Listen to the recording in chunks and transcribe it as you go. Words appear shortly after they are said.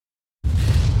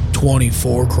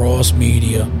24 Cross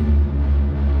Media.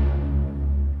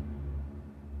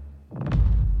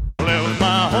 Left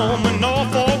my home in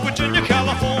Norfolk, Virginia,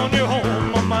 California,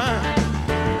 home of mine.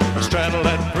 I straddled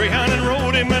that Greyhound and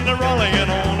rode him into Raleigh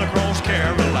and on across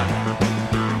Carolina.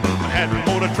 I had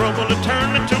more to trouble to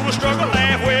turn into a struggle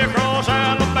halfway across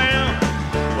Alabama.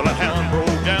 Well, that hound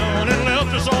broke down and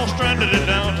left us all stranded in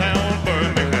downtown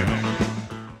Birmingham.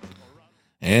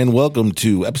 And welcome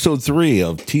to episode 3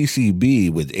 of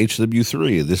TCB with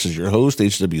HW3. This is your host,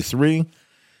 HW3,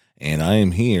 and I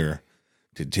am here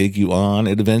to take you on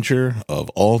an adventure of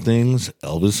all things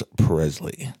Elvis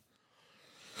Presley.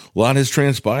 A lot has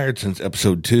transpired since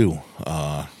episode 2.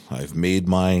 I've made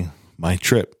my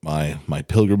trip, my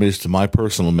pilgrimage to my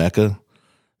personal Mecca,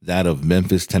 that of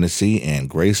Memphis, Tennessee, and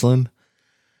Graceland.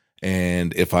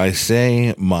 And if I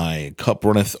say my cup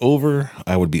runneth over,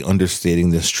 I would be understating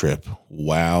this trip.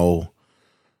 Wow,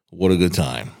 what a good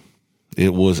time.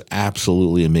 It was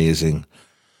absolutely amazing.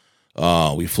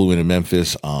 We flew into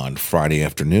Memphis on Friday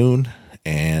afternoon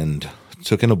and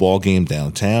took in a ball game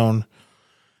downtown.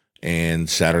 And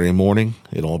Saturday morning,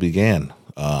 it all began.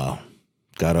 Got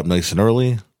up nice and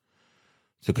early,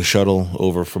 took a shuttle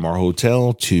over from our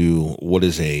hotel to what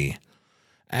is a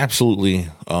absolutely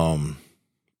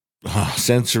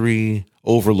sensory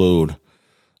overload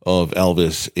of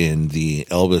Elvis in the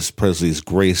Elvis Presley's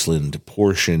Graceland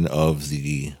portion of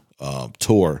the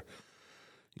tour.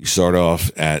 You start off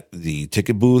at the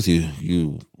ticket booth.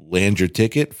 You land your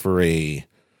ticket for a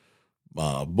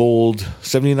bold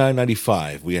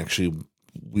 $79.95.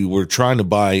 We were trying to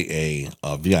buy a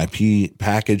VIP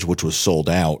package, which was sold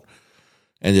out.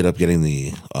 Ended up getting the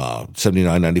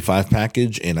 $79.95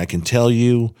 package, and I can tell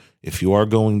you, if you are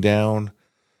going down,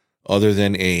 other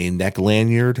than a neck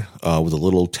lanyard with a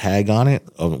little tag on it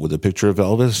with a picture of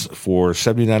Elvis, for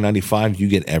 $79.95, you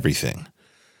get everything.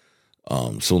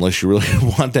 So unless you really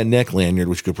want that neck lanyard,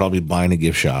 which you could probably buy in a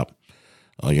gift shop,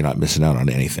 you're not missing out on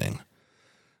anything.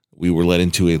 We were led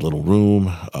into a little room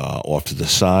off to the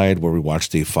side where we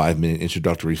watched a 5-minute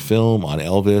introductory film on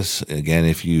Elvis. Again,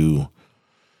 if you're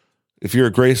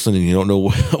at Graceland and you don't know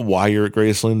why you're at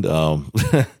Graceland,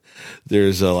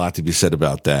 there's a lot to be said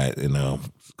about that. You know,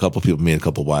 a couple of people made a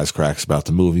couple of wisecracks about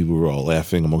the movie. We were all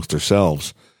laughing amongst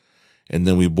ourselves. And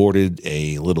then we boarded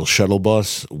a little shuttle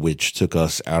bus, which took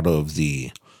us out of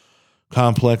the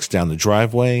complex down the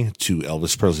driveway to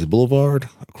Elvis Presley Boulevard,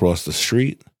 across the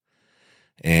street.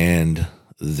 And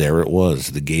there it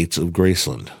was, the gates of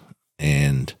Graceland.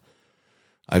 And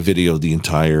I videoed the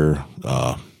entire,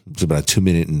 it was about a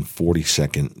 2-minute and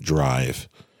 40-second drive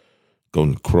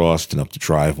going across and up the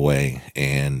driveway.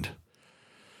 And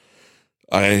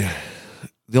the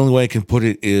only way I can put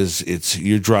it is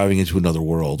you're driving into another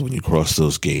world when you cross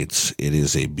those gates. It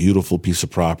is a beautiful piece of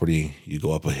property. You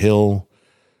go up a hill,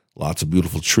 lots of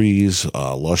beautiful trees,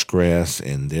 lush grass,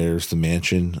 and there's the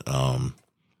mansion.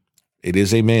 It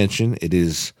is a mansion. It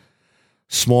is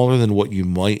smaller than what you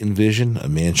might envision a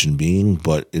mansion being,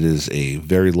 but it is a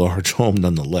very large home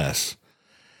nonetheless.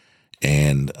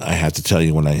 And I have to tell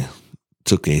you, when I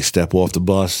took a step off the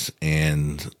bus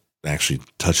and actually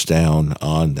touched down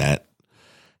on that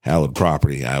hallowed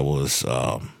property, I was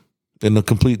in a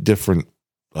complete different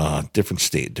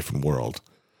state, different world.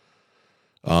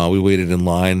 We waited in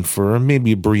line for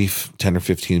maybe a brief 10 or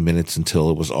 15 minutes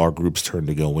until it was our group's turn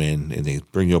to go in, and they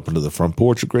bring you up into the front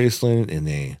porch of Graceland, and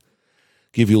they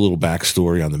give you a little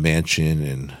backstory on the mansion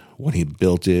and when he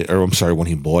built it, or I'm sorry, when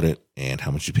he bought it and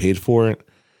how much he paid for it.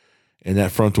 And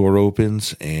that front door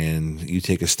opens, and you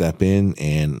take a step in,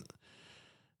 and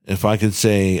if I could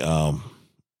say,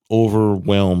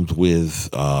 overwhelmed with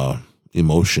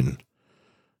emotion.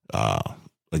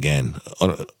 Again,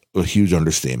 a huge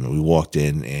understatement. We walked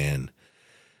in, and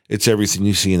it's everything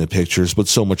you see in the pictures, but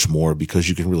so much more, because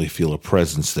you can really feel a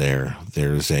presence there.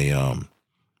 There's a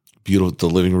beautiful.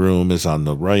 The living room is on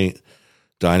the right,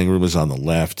 dining room is on the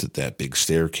left. That big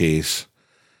staircase,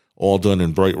 all done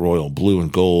in bright royal blue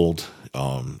and gold.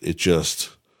 It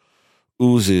just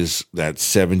oozes that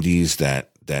 70s, that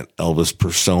Elvis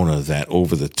persona, that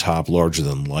over the top, larger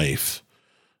than life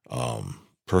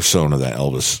persona that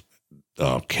Elvis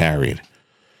carried.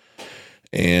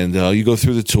 And you go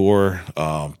through the tour,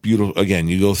 beautiful. Again,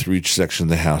 you go through each section of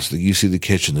the house. You see the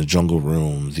kitchen, the jungle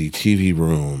room, the TV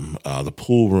room, the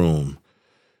pool room,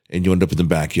 and you end up in the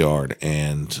backyard.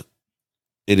 And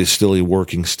it is still a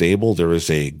working stable. There is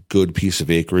a good piece of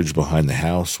acreage behind the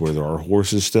house where there are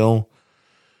horses still,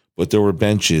 but there were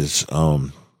benches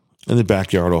in the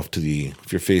backyard off to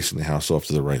if you're facing the house, off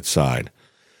to the right side.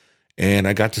 And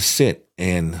I got to sit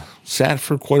and sat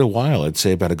for quite a while. I'd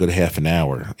say about a good half an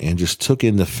hour, and just took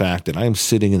in the fact that I'm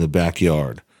sitting in the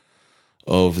backyard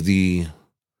of the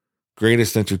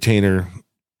greatest entertainer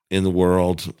in the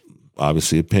world.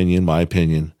 Obviously, my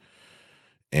opinion.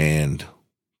 And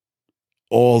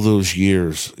all those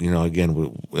years,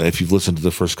 again, if you've listened to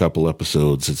the first couple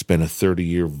episodes, it's been a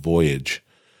 30-year voyage,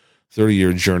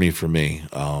 30-year journey for me.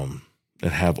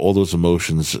 And have all those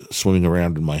emotions swimming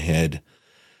around in my head.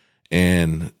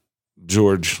 And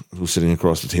George, who's sitting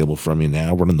across the table from me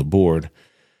now, running the board,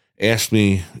 asked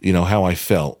me, how I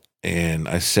felt. And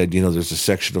I said, there's a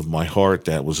section of my heart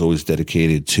that was always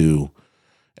dedicated to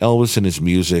Elvis and his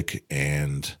music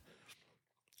and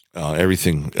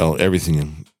everything,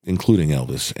 including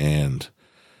Elvis. And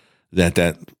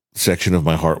that section of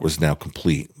my heart was now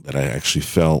complete, that I actually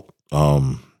felt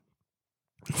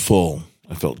full.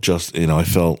 I felt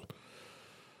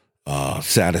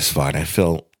satisfied. I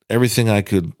felt everything I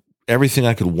could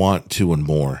want to and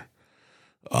more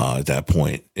at that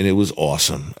point. And it was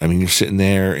awesome. I mean, you're sitting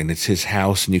there and it's his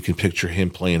house and you can picture him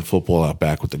playing football out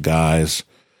back with the guys,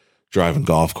 driving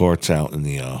golf carts out in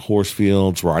the horse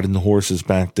fields, riding the horses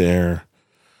back there,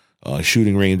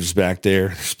 shooting ranges back there.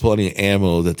 There's plenty of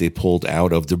ammo that they pulled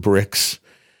out of the bricks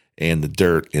and the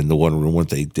dirt in the one room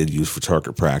what they did use for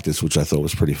target practice, which I thought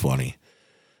was pretty funny.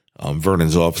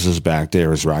 Vernon's office is back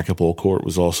there. His racquetball court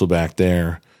was also back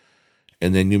there.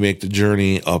 And then you make the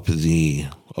journey up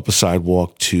a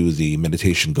sidewalk to the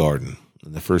meditation garden.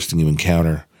 And the first thing you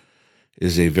encounter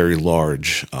is a very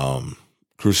large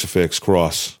crucifix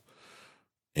cross.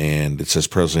 And it says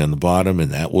Presley on the bottom.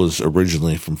 And that was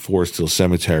originally from Forest Hill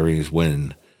Cemetery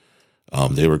when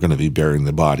they were going to be burying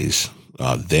the bodies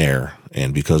there.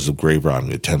 And because of grave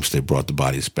robbing attempts, they brought the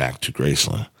bodies back to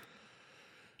Graceland.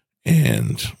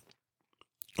 And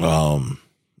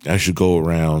as you go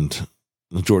around,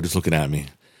 George is looking at me.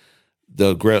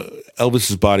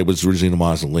 Elvis's body was originally in a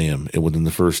mausoleum, and within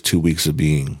the first 2 weeks of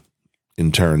being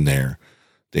interned there,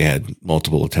 they had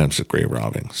multiple attempts at grave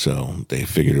robbing. So they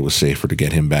figured it was safer to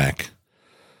get him back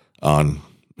on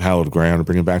hallowed ground and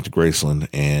bring him back to Graceland.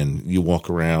 And you walk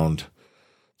around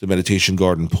the meditation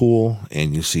garden pool,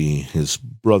 and you see his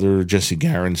brother Jesse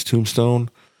Garen's tombstone,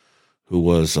 who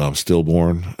was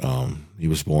stillborn. He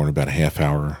was born about a half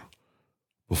hour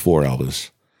before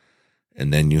Elvis.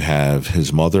 And then you have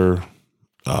his mother,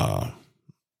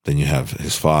 then you have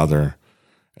his father,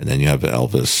 and then you have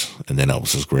Elvis, and then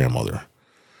Elvis's grandmother.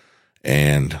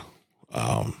 And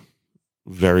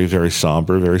very, very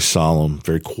somber, very solemn,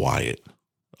 very quiet.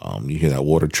 You hear that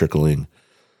water trickling.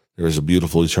 There is a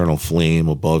beautiful eternal flame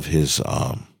above his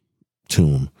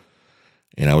tomb.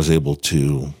 And I was able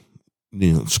to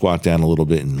squat down a little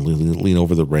bit and lean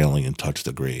over the railing and touch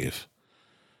the grave.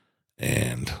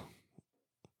 And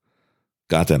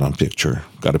got that on picture.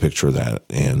 Got a picture of that.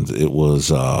 And it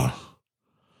was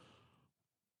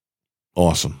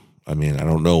awesome. I mean, I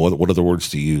don't know what other words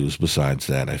to use besides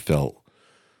that. I felt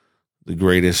the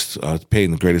greatest,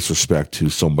 paying the greatest respect to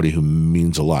somebody who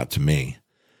means a lot to me.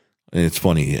 And it's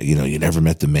funny, you never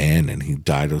met the man and he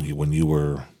died when you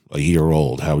were a year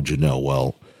old. How would you know?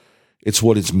 Well, it's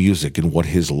what his music and what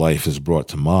his life has brought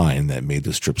to mine that made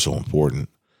this trip so important.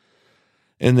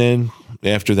 And then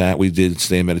after that, we did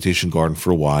stay in Meditation Garden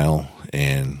for a while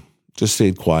and just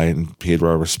stayed quiet and paid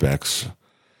our respects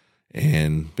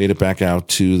and made it back out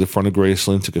to the front of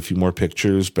Graceland, took a few more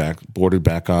pictures, boarded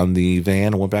back on the van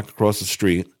and went back across the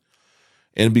street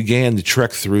and began to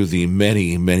trek through the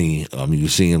many, many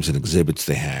museums and exhibits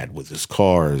they had with his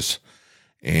cars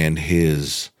and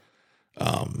his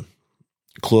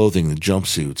clothing, the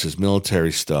jumpsuits, his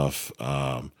military stuff.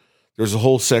 There's a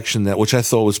whole section which I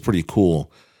thought was pretty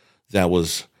cool, that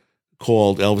was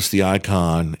called Elvis the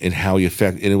Icon and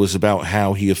and it was about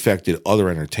how he affected other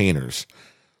entertainers.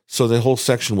 So the whole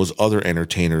section was other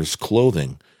entertainers'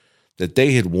 clothing that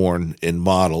they had worn in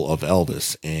model of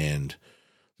Elvis. And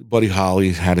Buddy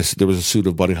Holly there was a suit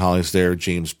of Buddy Holly's there,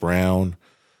 James Brown,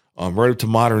 right up to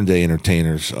modern day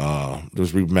entertainers. There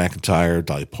was Reba McEntire,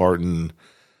 Dolly Parton,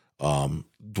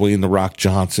 Dwayne "The Rock"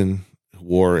 Johnson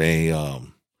wore a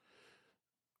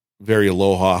very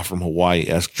Aloha from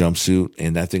Hawaii-esque jumpsuit,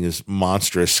 and that thing is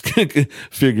monstrous,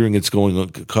 figuring it's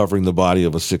covering the body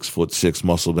of a 6'6"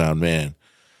 muscle-bound man.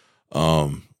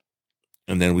 And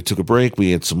then we took a break,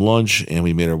 we had some lunch, and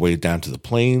we made our way down to the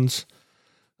plains.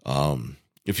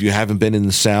 If you haven't been in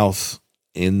the South,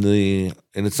 and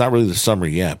it's not really the summer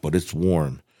yet, but it's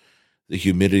warm, the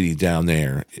humidity down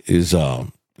there is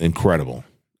incredible,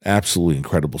 absolutely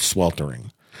incredible,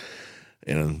 sweltering.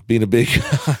 And being a big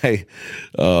guy,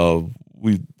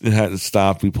 we had to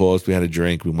stop, we paused, we had a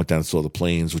drink, we went down and saw the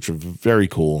plains, which are very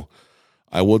cool.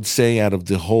 I would say out of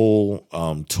the whole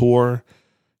tour,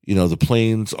 the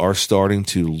plains are starting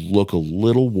to look a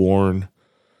little worn.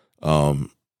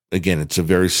 Again, it's a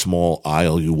very small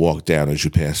aisle you walk down as you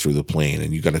pass through the plane,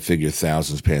 and you got to figure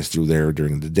thousands pass through there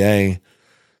during the day.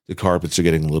 The carpets are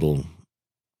getting a little,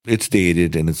 it's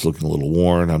dated and it's looking a little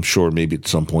worn. I'm sure maybe at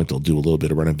some point they'll do a little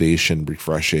bit of renovation,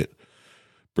 refresh it,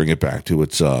 bring it back to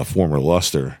its former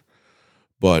luster.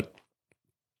 But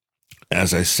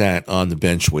as I sat on the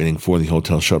bench waiting for the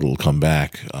hotel shuttle to come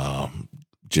back,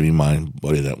 Jimmy, my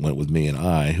buddy that went with me, and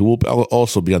I, who will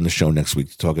also be on the show next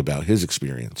week to talk about his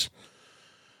experience,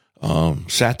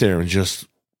 sat there and just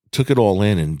took it all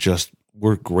in and just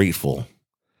were grateful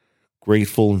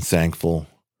and thankful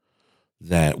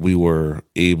that we were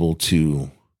able to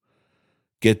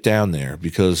get down there,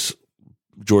 because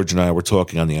George and I were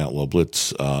talking on the Outlaw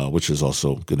Blitz, which is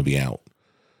also going to be out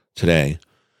today,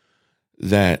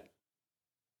 that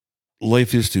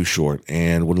life is too short.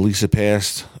 And when Lisa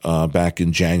passed back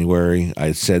in January,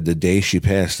 I said the day she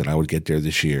passed that I would get there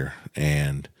this year.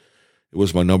 And it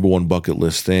was my number one bucket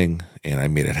list thing, and I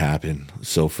made it happen.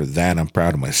 So for that, I'm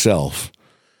proud of myself.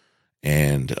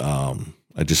 And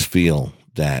I just feel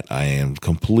that I am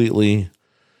completely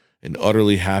and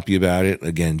utterly happy about it.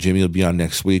 Again, Jimmy will be on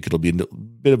next week. It'll be a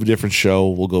bit of a different show.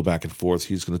 We'll go back and forth.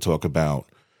 He's going to talk about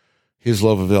his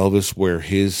love of Elvis, where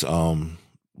his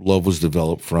love was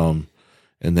developed from,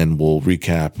 and then we'll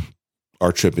recap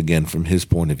our trip again from his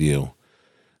point of view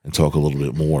and talk a little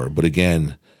bit more. But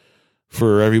again,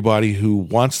 for everybody who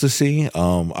wants to see,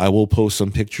 I will post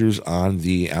some pictures on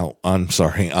the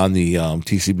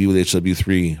TCB with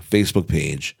HW3 Facebook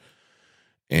page.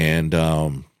 And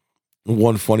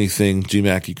one funny thing,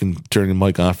 G-Mac, you can turn the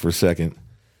mic on for a second.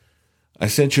 I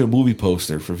sent you a movie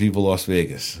poster for Viva Las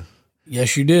Vegas.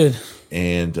 Yes, you did.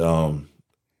 And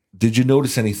did you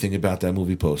notice anything about that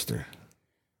movie poster?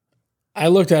 I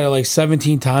looked at it like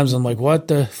 17 times. I'm like, what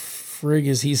the frig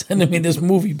is he sending me this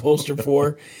movie poster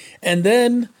for? And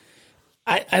then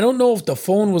I don't know if the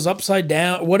phone was upside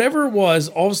down, whatever it was.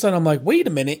 All of a sudden, I'm like, wait a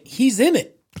minute, he's in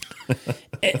it.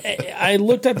 I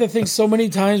looked at the thing so many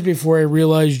times before I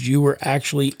realized you were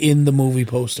actually in the movie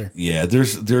poster. Yeah,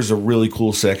 there's a really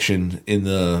cool section in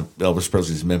the Elvis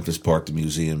Presley's Memphis Park, the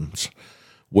museums,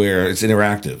 where it's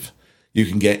interactive. You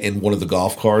can get in one of the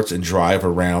golf carts and drive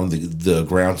around the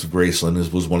grounds of Graceland.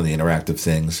 This was one of the interactive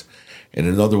things. And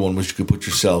another one was you could put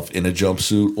yourself in a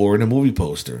jumpsuit or in a movie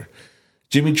poster.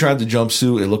 Jimmy tried the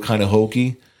jumpsuit. It looked kind of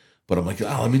hokey. But I'm like,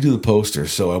 let me do the poster.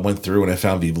 So I went through and I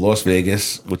found Viva Las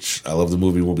Vegas, which I love the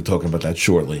movie. We'll be talking about that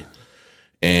shortly.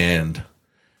 And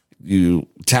you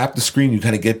tap the screen, you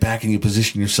kind of get back and you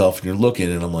position yourself and you're looking.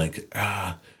 And I'm like,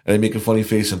 And I make a funny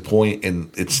face and point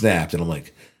and it snapped. And I'm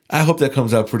like, I hope that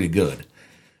comes out pretty good.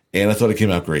 And I thought it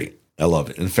came out great. I love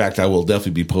it. In fact, I will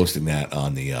definitely be posting that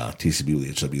on the TCB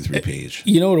with HW3 page.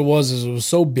 You know what it was? Is it was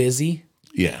so busy.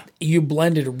 Yeah. You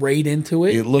blended right into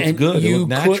it. It looked good. It looked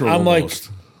natural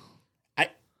almost.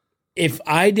 If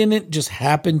I didn't just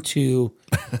happen to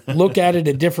look at it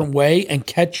a different way and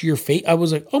catch your face, I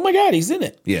was like, oh my God, he's in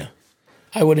it. Yeah.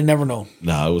 I would have never known.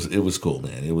 No, it was cool,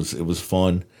 man. It was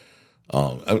fun.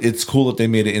 It's cool that they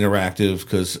made it interactive,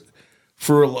 because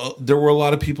there were a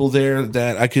lot of people there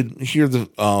that I could hear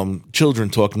the children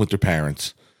talking with their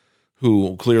parents,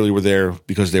 who clearly were there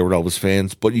because they were Elvis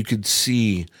fans, but you could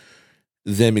see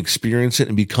them experience it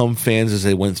and become fans as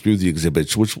they went through the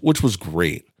exhibits, which was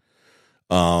great.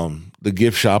 The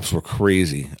gift shops were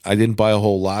crazy. I didn't buy a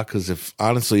whole lot because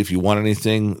if you want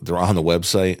anything, they're on the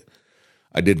website.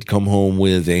 I did come home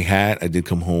with a hat. I did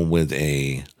come home with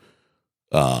a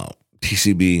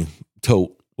TCB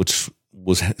tote, which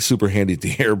was super handy at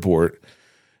the airport,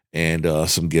 and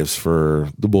some gifts for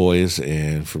the boys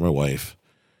and for my wife.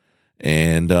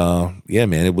 And yeah,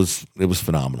 man, it was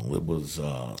phenomenal. It was.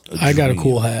 I got a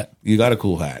cool hat. You got a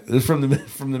cool hat. It was from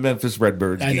the Memphis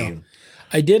Redbirds game. Know.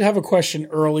 I did have a question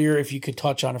earlier, if you could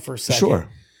touch on it for a second.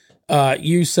 Sure.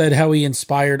 You said how he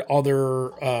inspired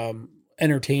other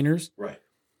entertainers. Right.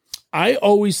 I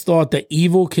always thought that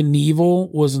Evel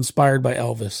Knievel was inspired by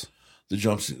Elvis. The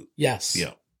jumpsuit. Yes.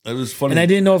 Yeah. It was funny. And I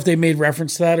didn't know if they made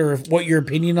reference to that or what your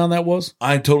opinion on that was.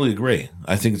 I totally agree.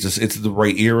 I think it's the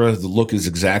right era. The look is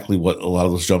exactly what a lot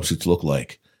of those jumpsuits look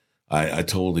like. I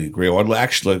totally agree. I'm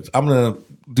going to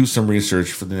do some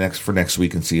research for next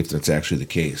week and see if that's actually the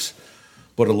case.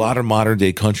 But a lot of modern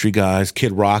day country guys,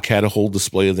 Kid Rock had a whole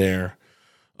display there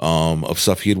of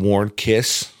stuff he had worn.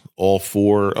 Kiss, all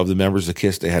four of the members of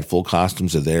Kiss, they had full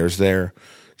costumes of theirs there,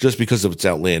 just because of its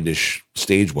outlandish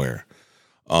stage wear.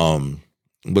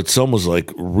 But some was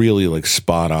like really like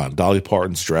spot on. Dolly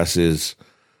Parton's dresses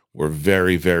were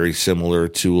very, very similar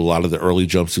to a lot of the early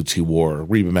jumpsuits he wore.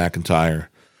 Reba McEntire.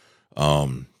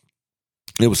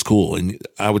 It was cool. And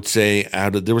I would say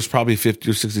there was probably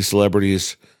 50 or 60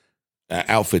 celebrities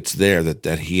outfits there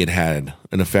that he had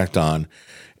an effect on,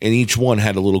 and each one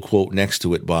had a little quote next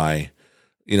to it by,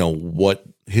 what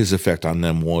his effect on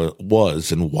them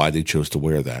was and why they chose to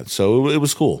wear that. So it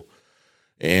was cool.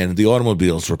 And the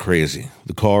automobiles were crazy.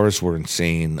 The cars were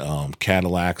insane.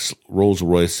 Cadillacs, Rolls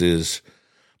Royces.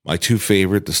 My two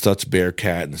favorite, the Stutz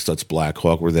Bearcat and the Stutz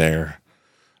Blackhawk, were there.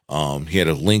 He had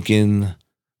a Lincoln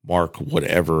Mark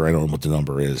whatever, I don't know what the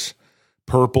number is,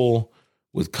 purple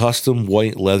with custom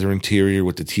white leather interior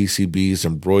with the TCBs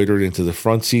embroidered into the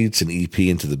front seats and EP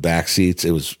into the back seats.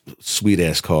 It was a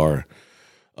sweet-ass car.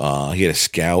 He had a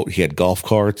Scout. He had golf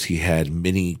carts. He had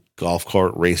mini golf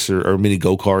cart racer or mini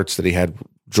go-karts that he had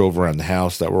drove around the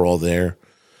house that were all there.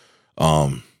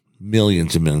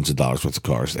 Millions and millions of dollars worth of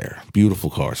cars there. Beautiful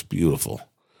cars, beautiful.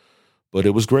 But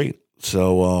it was great.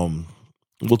 So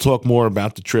we'll talk more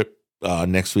about the trip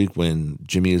next week when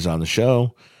Jimmy is on the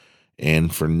show.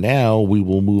 And for now, we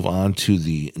will move on to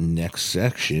the next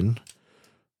section,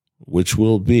 which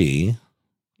will be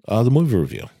the movie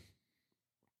review.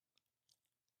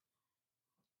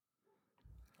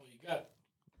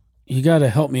 You got to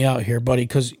help me out here, buddy,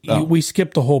 because we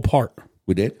skipped the whole part.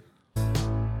 We did?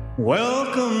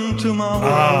 Welcome to my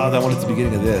world. That one at the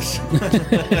beginning of this.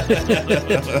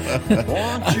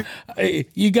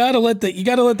 You gotta let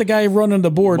the guy running the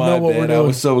board know what we're doing. I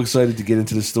was so excited to get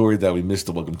into the story that we missed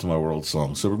the Welcome to My World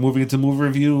song. So we're moving into movie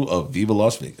review of Viva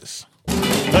Las Vegas.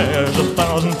 There's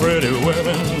 1,000 pretty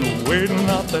women waiting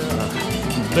out there.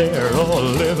 They're all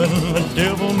living the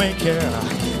devil may care.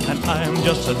 And I'm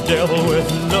just a devil with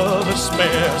love to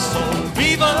spare. So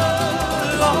Viva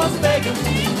Las Vegas.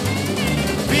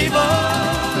 Viva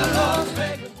Las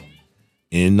Vegas.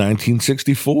 In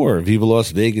 1964, Viva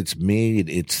Las Vegas made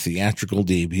its theatrical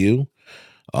debut.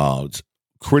 It's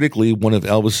critically one of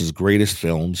Elvis's greatest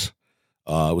films.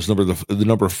 It was the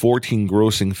number 14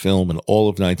 grossing film in all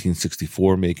of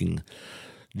 1964, making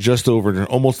just over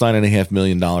almost $9.5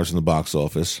 million in the box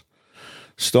office.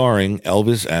 Starring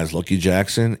Elvis as Lucky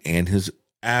Jackson and his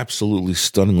absolutely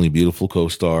stunningly beautiful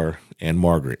co-star, Anne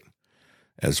Margaret,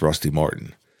 as Rusty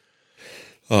Martin.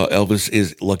 Elvis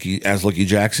is Lucky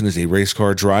Jackson is a race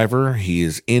car driver. He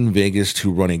is in Vegas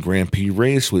to run a Grand Prix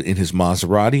race in his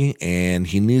Maserati, and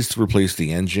he needs to replace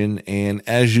the engine. And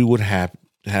as you would happen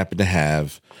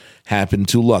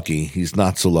to Lucky, he's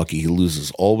not so lucky. He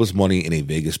loses all of his money in a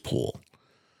Vegas pool.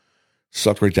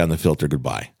 Sucked right down the filter.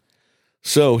 Goodbye.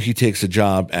 So he takes a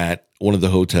job at one of the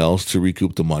hotels to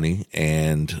recoup the money,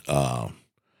 and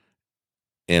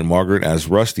Margaret, as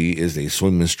Rusty, is a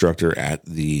swim instructor at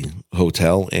the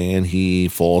hotel, and he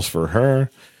falls for her.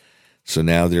 So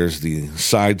now there's the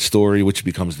side story, which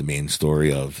becomes the main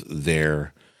story of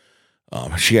their.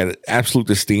 She had absolute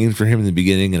disdain for him in the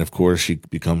beginning, and of course she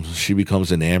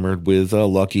becomes enamored with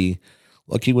Lucky.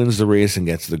 Lucky wins the race and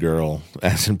gets the girl,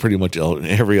 as in pretty much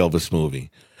every Elvis movie.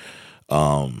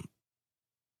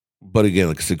 But again,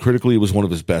 like I said, critically, it was one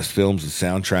of his best films. The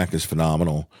soundtrack is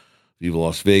phenomenal. Viva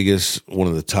Las Vegas, one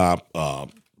of the top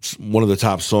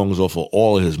songs off of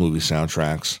all of his movie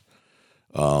soundtracks.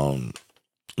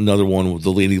 Another one, The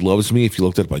Lady Loves Me. If you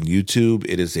looked it up on YouTube,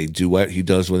 it is a duet he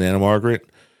does with Anna Margaret,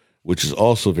 which is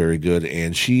also very good.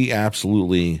 And she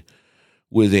absolutely,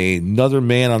 with another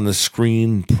man on the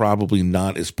screen, probably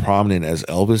not as prominent as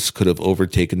Elvis, could have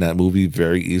overtaken that movie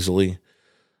very easily.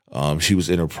 She was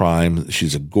in her prime.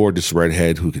 She's a gorgeous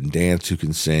redhead who can dance, who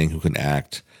can sing, who can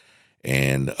act.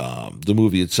 And the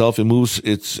movie itself, it moves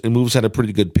at a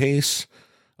pretty good pace.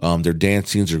 Their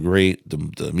dance scenes are great.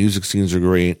 The music scenes are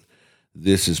great.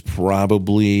 This is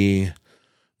probably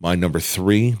my number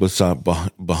 3, but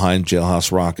behind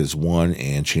Jailhouse Rock is 1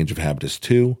 and Change of Habit is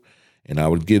 2. And I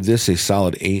would give this a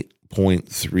solid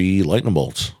 8.3 lightning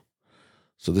bolts.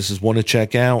 So this is one to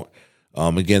check out.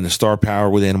 Again, the star power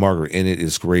with Anna Margaret in it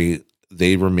is great.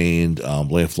 They remained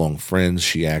lifelong friends.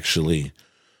 She actually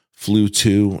flew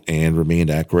to and remained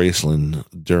at Graceland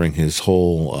during his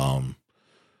whole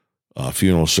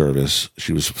funeral service.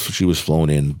 She was flown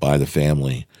in by the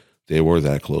family. They were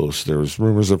that close. There was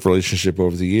rumors of relationship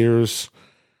over the years.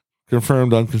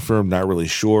 Confirmed, unconfirmed, not really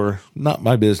sure. Not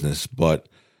my business, but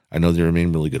I know they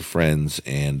remain really good friends,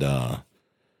 and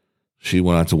she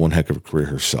went on to one heck of a career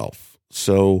herself.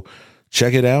 So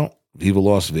check it out. Viva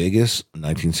Las Vegas,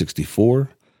 1964.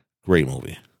 Great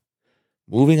movie.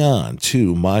 Moving on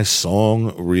to my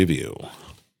song review.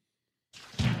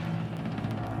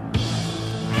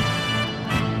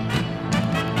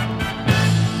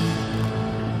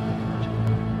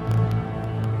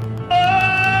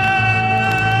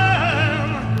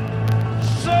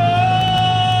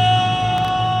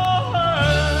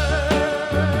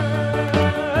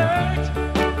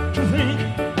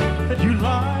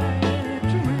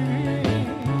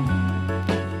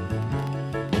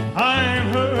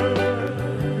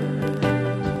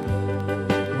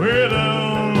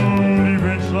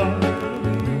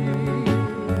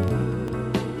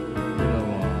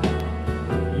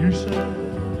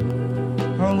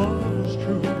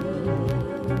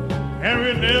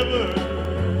 we never,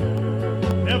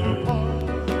 never part.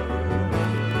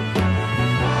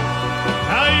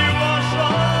 How you are so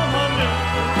honey,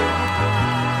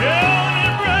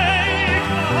 it breaks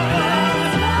my heart.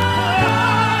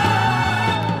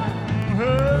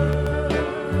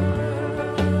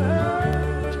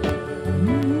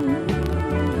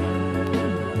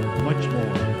 Much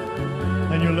more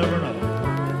than you'll ever know.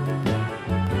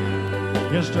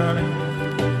 Yes, darling,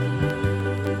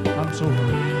 I'm so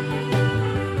hurt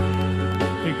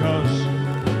because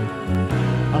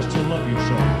I still love you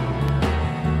so.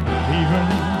 Even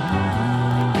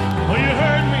though you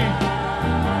hurt me,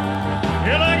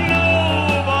 you're like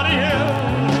nobody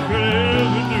else could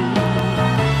ever do.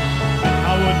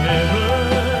 I would never,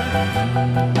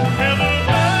 ever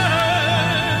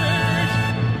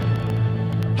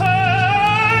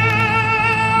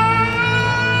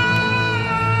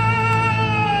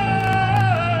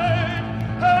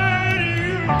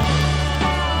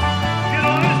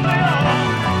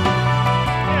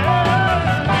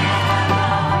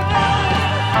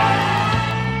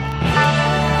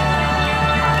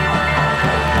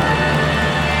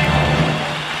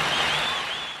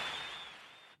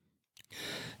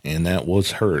And that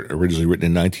was Hurt, originally written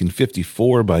in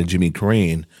 1954 by Jimmy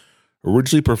Crane,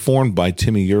 originally performed by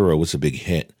Timmy Euro, was a big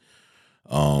hit.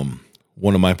 One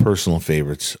of my personal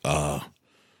favorites,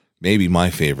 maybe my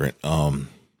favorite.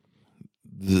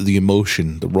 The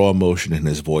emotion, the raw emotion in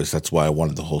his voice, that's why I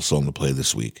wanted the whole song to play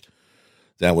this week.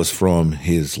 That was from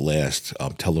his last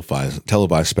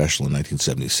televised special in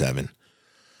 1977.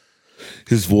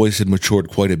 His voice had matured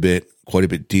quite a bit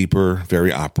deeper,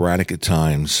 very operatic at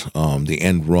times. The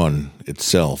end run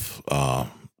itself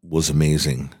was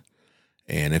amazing.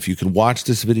 And if you can watch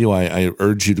this video, I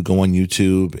urge you to go on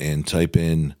YouTube and type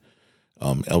in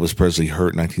Elvis Presley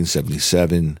Hurt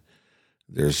 1977.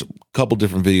 There's a couple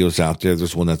different videos out there.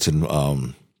 There's one that's in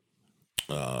high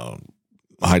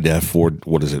def,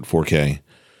 4K.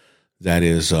 That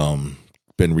is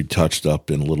been retouched up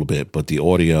in a little bit, but the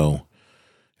audio,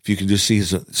 if you can just see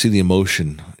the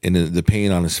emotion and the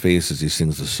pain on his face as he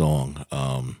sings the song,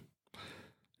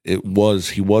 he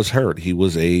was hurt. He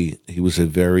was a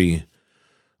very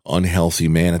unhealthy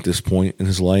man at this point in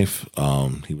his life.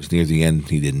 He was near the end.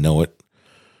 He didn't know it,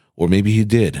 or maybe he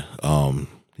did.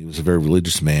 He was a very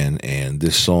religious man, and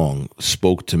this song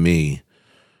spoke to me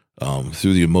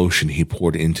through the emotion he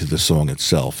poured into the song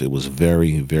itself. It was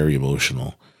very, very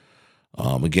emotional.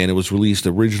 Again, it was released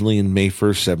originally in May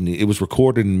 1st, it was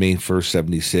recorded in May 1st,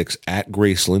 76 at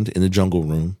Graceland in the Jungle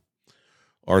Room.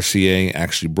 RCA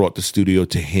actually brought the studio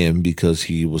to him because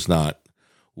he was not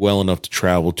well enough to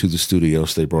travel to the studio,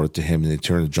 so they brought it to him, and they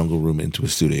turned the Jungle Room into a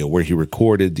studio where he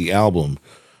recorded the album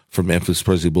from Memphis,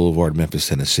 Presley Boulevard, Memphis,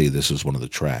 Tennessee. This was one of the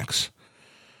tracks.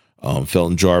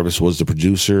 Felton Jarvis was the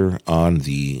producer on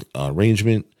the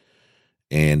arrangement,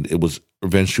 and it was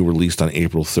eventually released on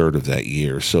April 3rd of that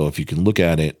year. So if you can look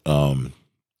at it, it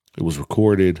was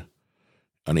recorded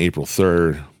on April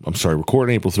 3rd. I'm sorry,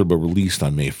 recorded on April 3rd, but released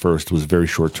on May 1st. It was a very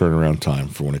short turnaround time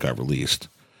for when it got released.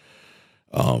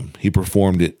 He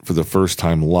performed it for the first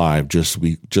time live just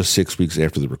 6 weeks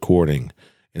after the recording,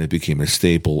 and it became a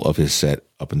staple of his set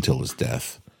up until his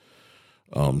death.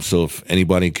 So if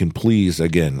anybody can please,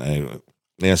 again, I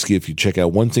ask you if you check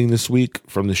out one thing this week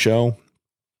from the show,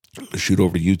 shoot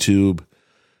over YouTube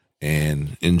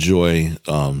and enjoy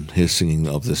his singing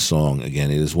of this song.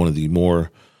 Again, it is one of the more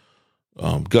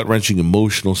gut-wrenching,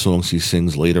 emotional songs he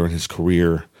sings later in his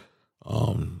career.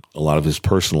 A lot of his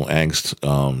personal angst,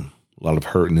 a lot of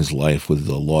hurt in his life with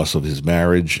the loss of his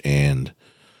marriage and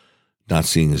not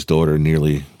seeing his daughter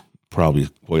nearly, probably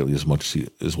quite as much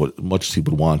as he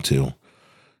would want to.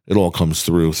 It all comes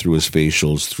through his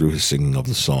facials, through his singing of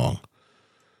the song.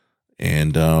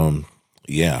 And,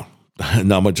 yeah,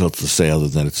 not much else to say other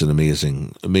than it's an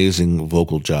amazing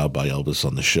vocal job by Elvis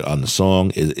on the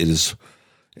song. It is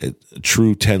a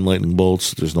true 10 lightning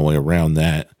bolts. There's no way around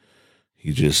that.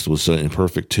 He just was in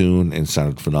perfect tune and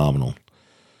sounded phenomenal.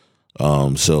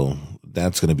 So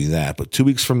that's going to be that. But 2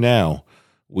 weeks from now,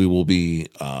 we will be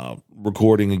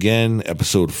recording again,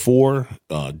 episode 4.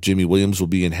 Jimmy Williams will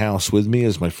be in house with me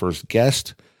as my first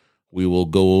guest. We will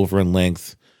go over in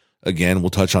length. Again, we'll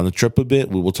touch on the trip a bit.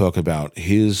 We will talk about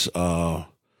his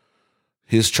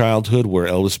childhood, where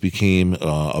Elvis became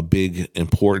a big,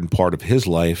 important part of his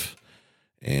life,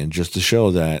 and just to show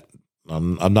that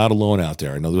I'm not alone out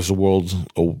there. I know there's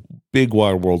a big,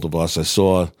 wide world of us. I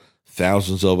saw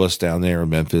thousands of us down there in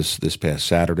Memphis this past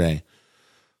Saturday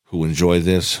who enjoy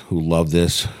this, who love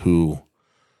this, who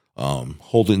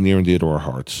hold it near and dear to our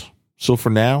hearts. So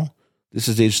for now, this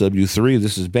is HW3.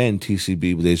 This has been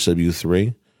TCB with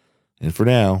HW3. And for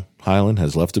now, Highland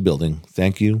has left the building.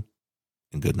 Thank you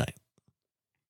and good night.